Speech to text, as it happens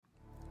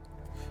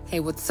Hey,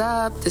 what's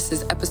up? This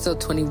is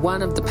episode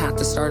 21 of the Path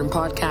to Stardom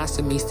podcast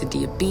with me,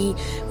 Sadia B,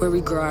 where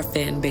we grow our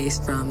fan base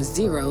from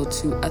 0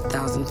 to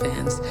 1,000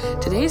 fans.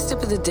 Today's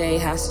tip of the day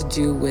has to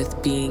do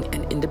with being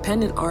an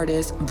independent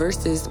artist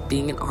versus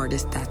being an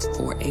artist that's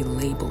for a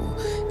label.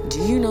 Do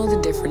you know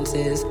the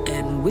differences,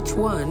 and which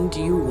one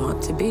do you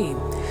want to be?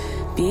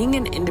 Being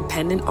an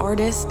independent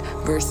artist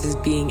versus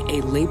being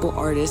a label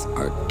artist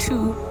are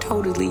two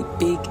totally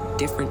big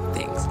different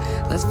things.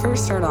 Let's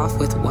first start off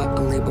with what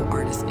a label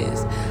artist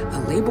is.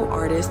 A label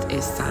artist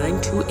is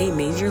signed to a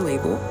major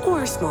label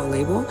or a small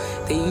label.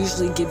 They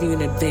usually give you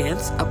an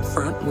advance up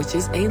front, which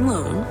is a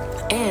loan,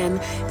 and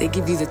they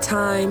give you the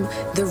time,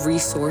 the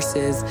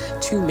resources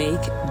to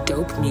make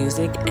dope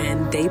music,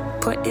 and they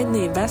put in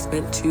the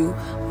investment to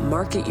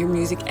market your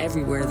music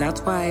everywhere.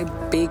 That's why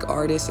big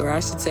artists, or I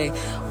should say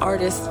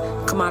artists,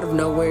 come out of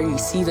nowhere. You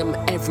see them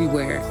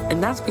everywhere,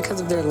 and that's because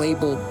of their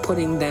label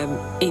putting them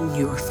in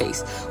your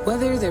face,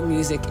 whether their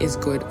music is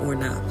good or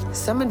not.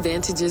 Some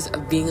advantages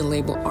of being a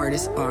label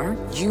artist are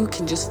you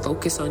can just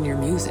focus on your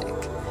music.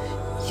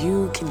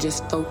 You can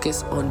just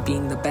focus on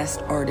being the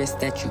best artist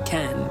that you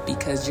can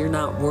because you're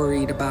not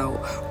worried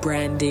about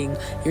branding.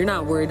 You're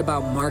not worried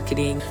about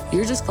marketing.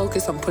 You're just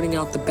focused on putting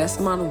out the best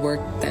amount of work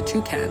that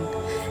you can.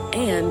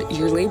 And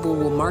your label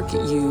will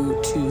market you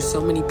to so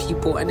many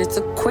people. And it's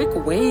a quick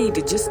way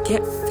to just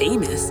get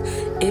famous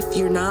if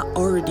you're not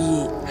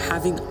already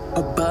having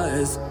a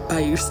buzz by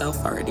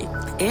yourself already.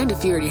 And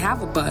if you already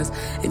have a buzz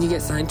and you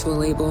get signed to a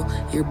label,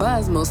 your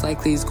buzz most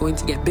likely is going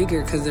to get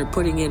bigger because they're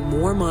putting in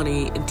more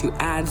money into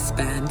ad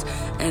spend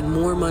and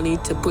more money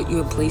to put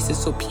you in places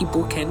so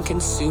people can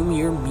consume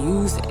your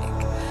music.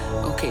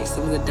 Okay,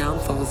 some of the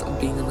downfalls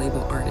of being a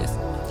label artist.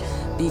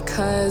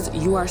 Because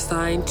you are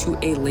signed to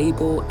a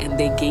label and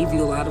they gave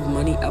you a lot of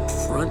money up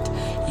front,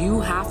 you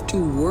have to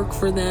work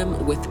for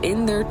them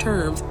within their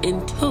terms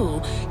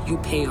until you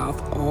pay off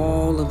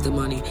all of the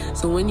money.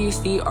 So when you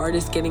see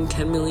artists getting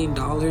 $10 million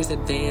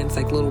advance,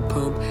 like Lil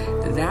Pump,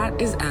 that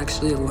is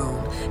actually a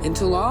loan.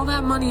 Until all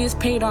that money is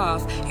paid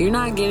off, you're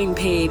not getting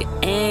paid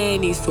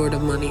any sort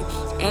of money.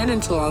 And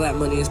until all that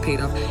money is paid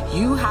off,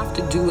 you have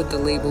to do what the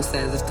label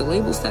says. If the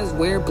label says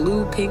wear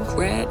blue, pink,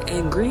 red,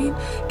 and green,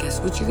 guess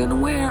what you're gonna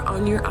wear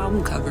on your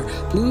album cover?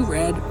 Blue,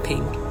 red,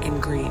 pink,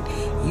 and green.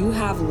 You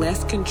have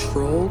less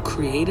control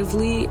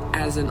creatively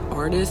as an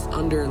artist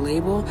under a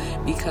label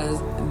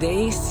because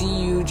they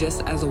see you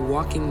just as a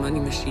walking money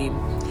machine.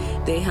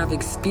 They have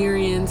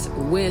experience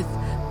with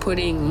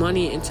putting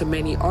money into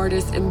many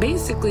artists, and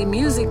basically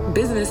music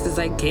business is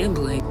like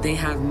gambling. They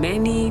have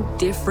many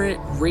different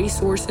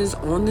resources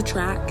on the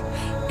track,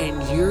 and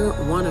you're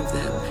one of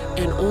them.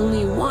 And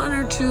only one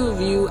or two of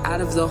you out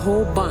of the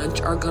whole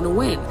bunch are gonna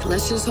win.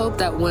 Let's just hope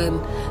that when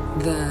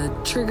the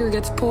trigger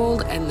gets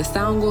pulled and the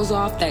sound goes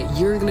off, that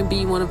you're gonna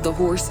be one of the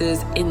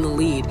horses in the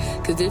lead.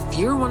 Because if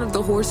you're one of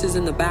the horses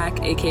in the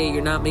back, aka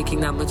you're not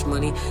making that much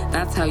money,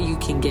 that's how you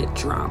can get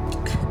dropped.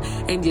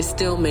 And you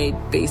still made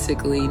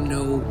basically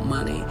no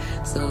money.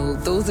 So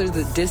those are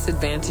the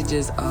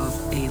disadvantages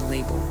of a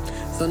label.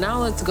 So now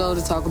let's go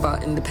to talk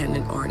about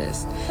independent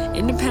artists.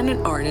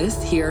 Independent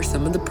artists, here are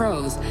some of the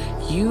pros.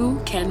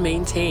 You can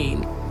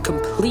maintain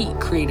complete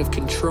creative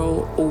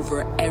control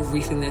over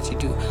everything that you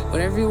do.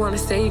 Whatever you want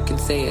to say, you can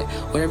say it.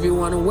 Whatever you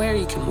want to wear,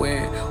 you can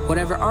wear it.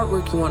 Whatever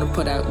artwork you want to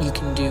put out, you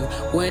can do.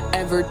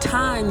 Whatever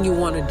time you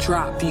want to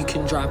drop, you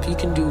can drop. You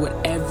can do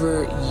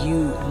whatever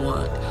you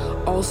want.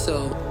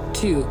 Also,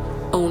 two,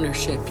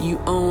 ownership. You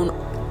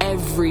own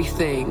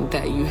everything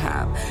that you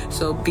have.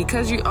 So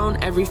because you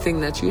own everything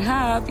that you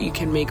have, you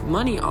can make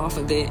money off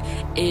of it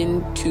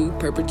into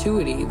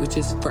perpetuity, which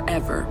is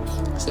forever.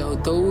 So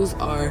those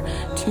are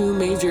two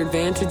major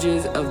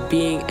advantages of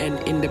being an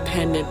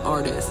independent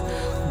artist.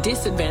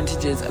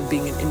 Disadvantages of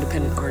being an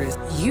independent artist.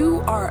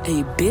 You are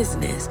a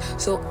business.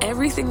 So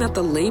everything that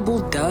the label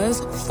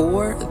does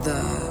for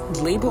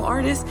the label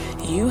artist,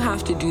 you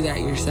have to do that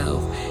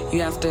yourself.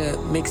 You have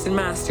to mix and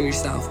master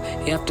yourself.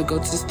 You have to go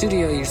to the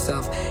studio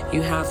yourself.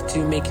 You have to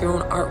make your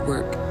own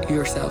artwork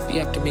yourself. You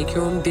have to make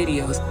your own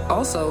videos.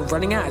 Also,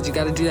 running ads, you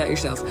got to do that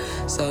yourself.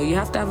 So you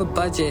have to have a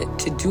budget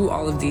to do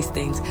all of these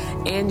things,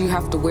 and you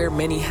have to wear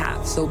many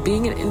hats. So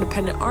being an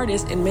independent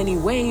artist in many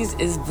ways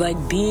is like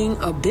being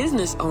a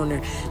business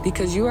owner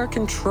because you are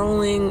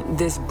controlling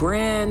this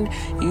brand.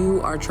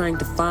 You are trying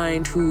to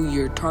find who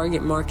your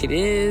target market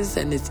is,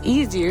 and it's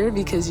easier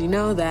because you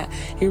know that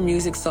your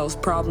music solves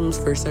problems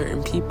for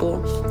certain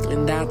people,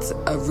 and that's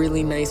a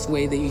really nice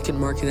way that you can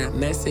market that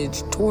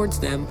message towards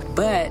them.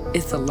 But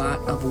it's a lot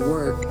of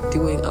work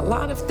doing a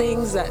lot of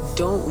things that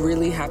don't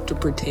really have to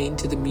pertain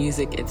to the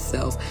music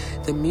itself.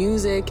 The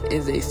music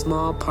is a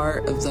small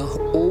part of the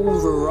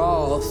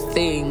overall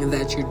thing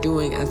that you're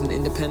doing as an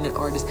independent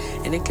artist,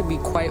 and it can be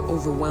quite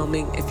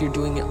overwhelming if you're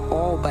doing it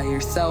all by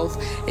yourself,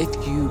 if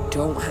you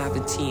don't have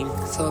a team.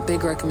 So a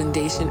big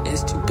recommendation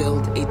is to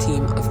build a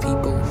team of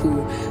people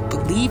who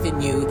believe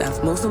in you,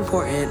 that's most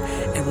important,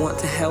 and want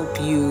to help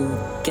you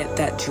get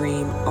that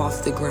dream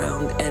off the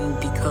ground and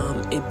become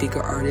a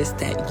bigger artist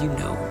that you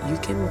know you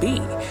can can be.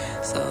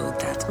 So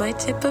that's my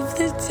tip of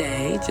the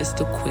day. Just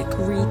a quick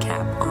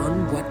recap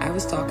on what I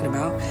was talking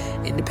about.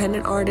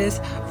 Independent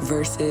artist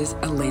versus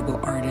a label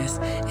artist.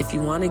 If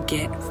you want to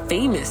get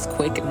famous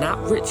quick, not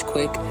rich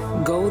quick,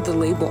 go the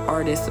label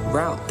artist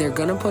route. They're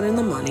going to put in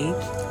the money.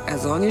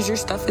 As long as your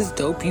stuff is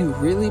dope, you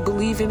really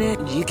believe in it,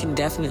 you can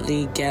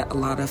definitely get a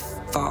lot of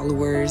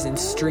followers and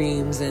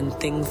streams and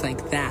things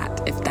like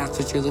that if that's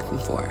what you're looking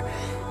for.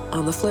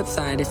 On the flip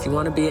side, if you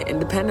want to be an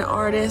independent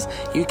artist,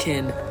 you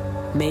can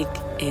make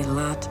a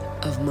lot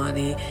of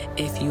money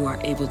if you are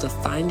able to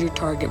find your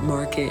target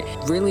market,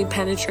 really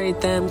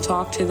penetrate them,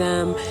 talk to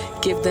them,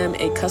 give them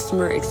a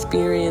customer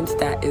experience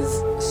that is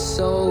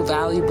so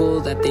valuable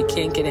that they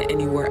can't get it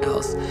anywhere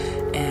else.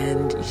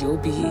 And you'll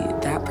be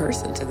that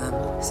person to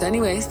them. So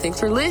anyways, thanks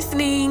for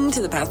listening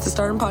to the Path to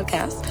Stardom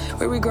podcast,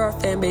 where we grow our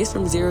fan base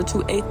from 0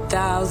 to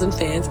 8,000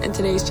 fans. And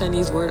today's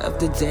Chinese word of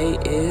the day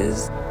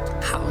is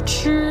好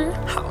吃.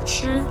 好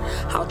吃.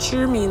 好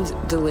吃means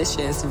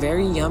delicious,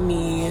 very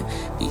yummy,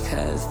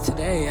 because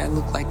today I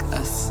look like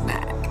a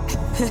snack.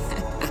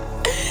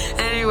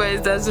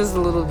 Anyways, that's just a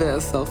little bit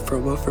of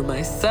self-promo for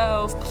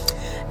myself.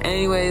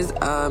 Anyways,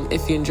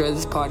 if you enjoy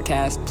this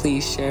podcast,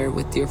 please share it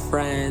with your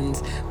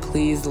friends.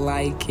 Please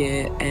like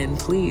it. And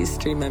please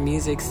stream my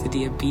music,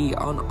 Sadia B,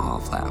 on all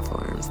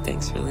platforms.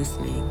 Thanks for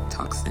listening.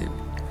 Talk soon.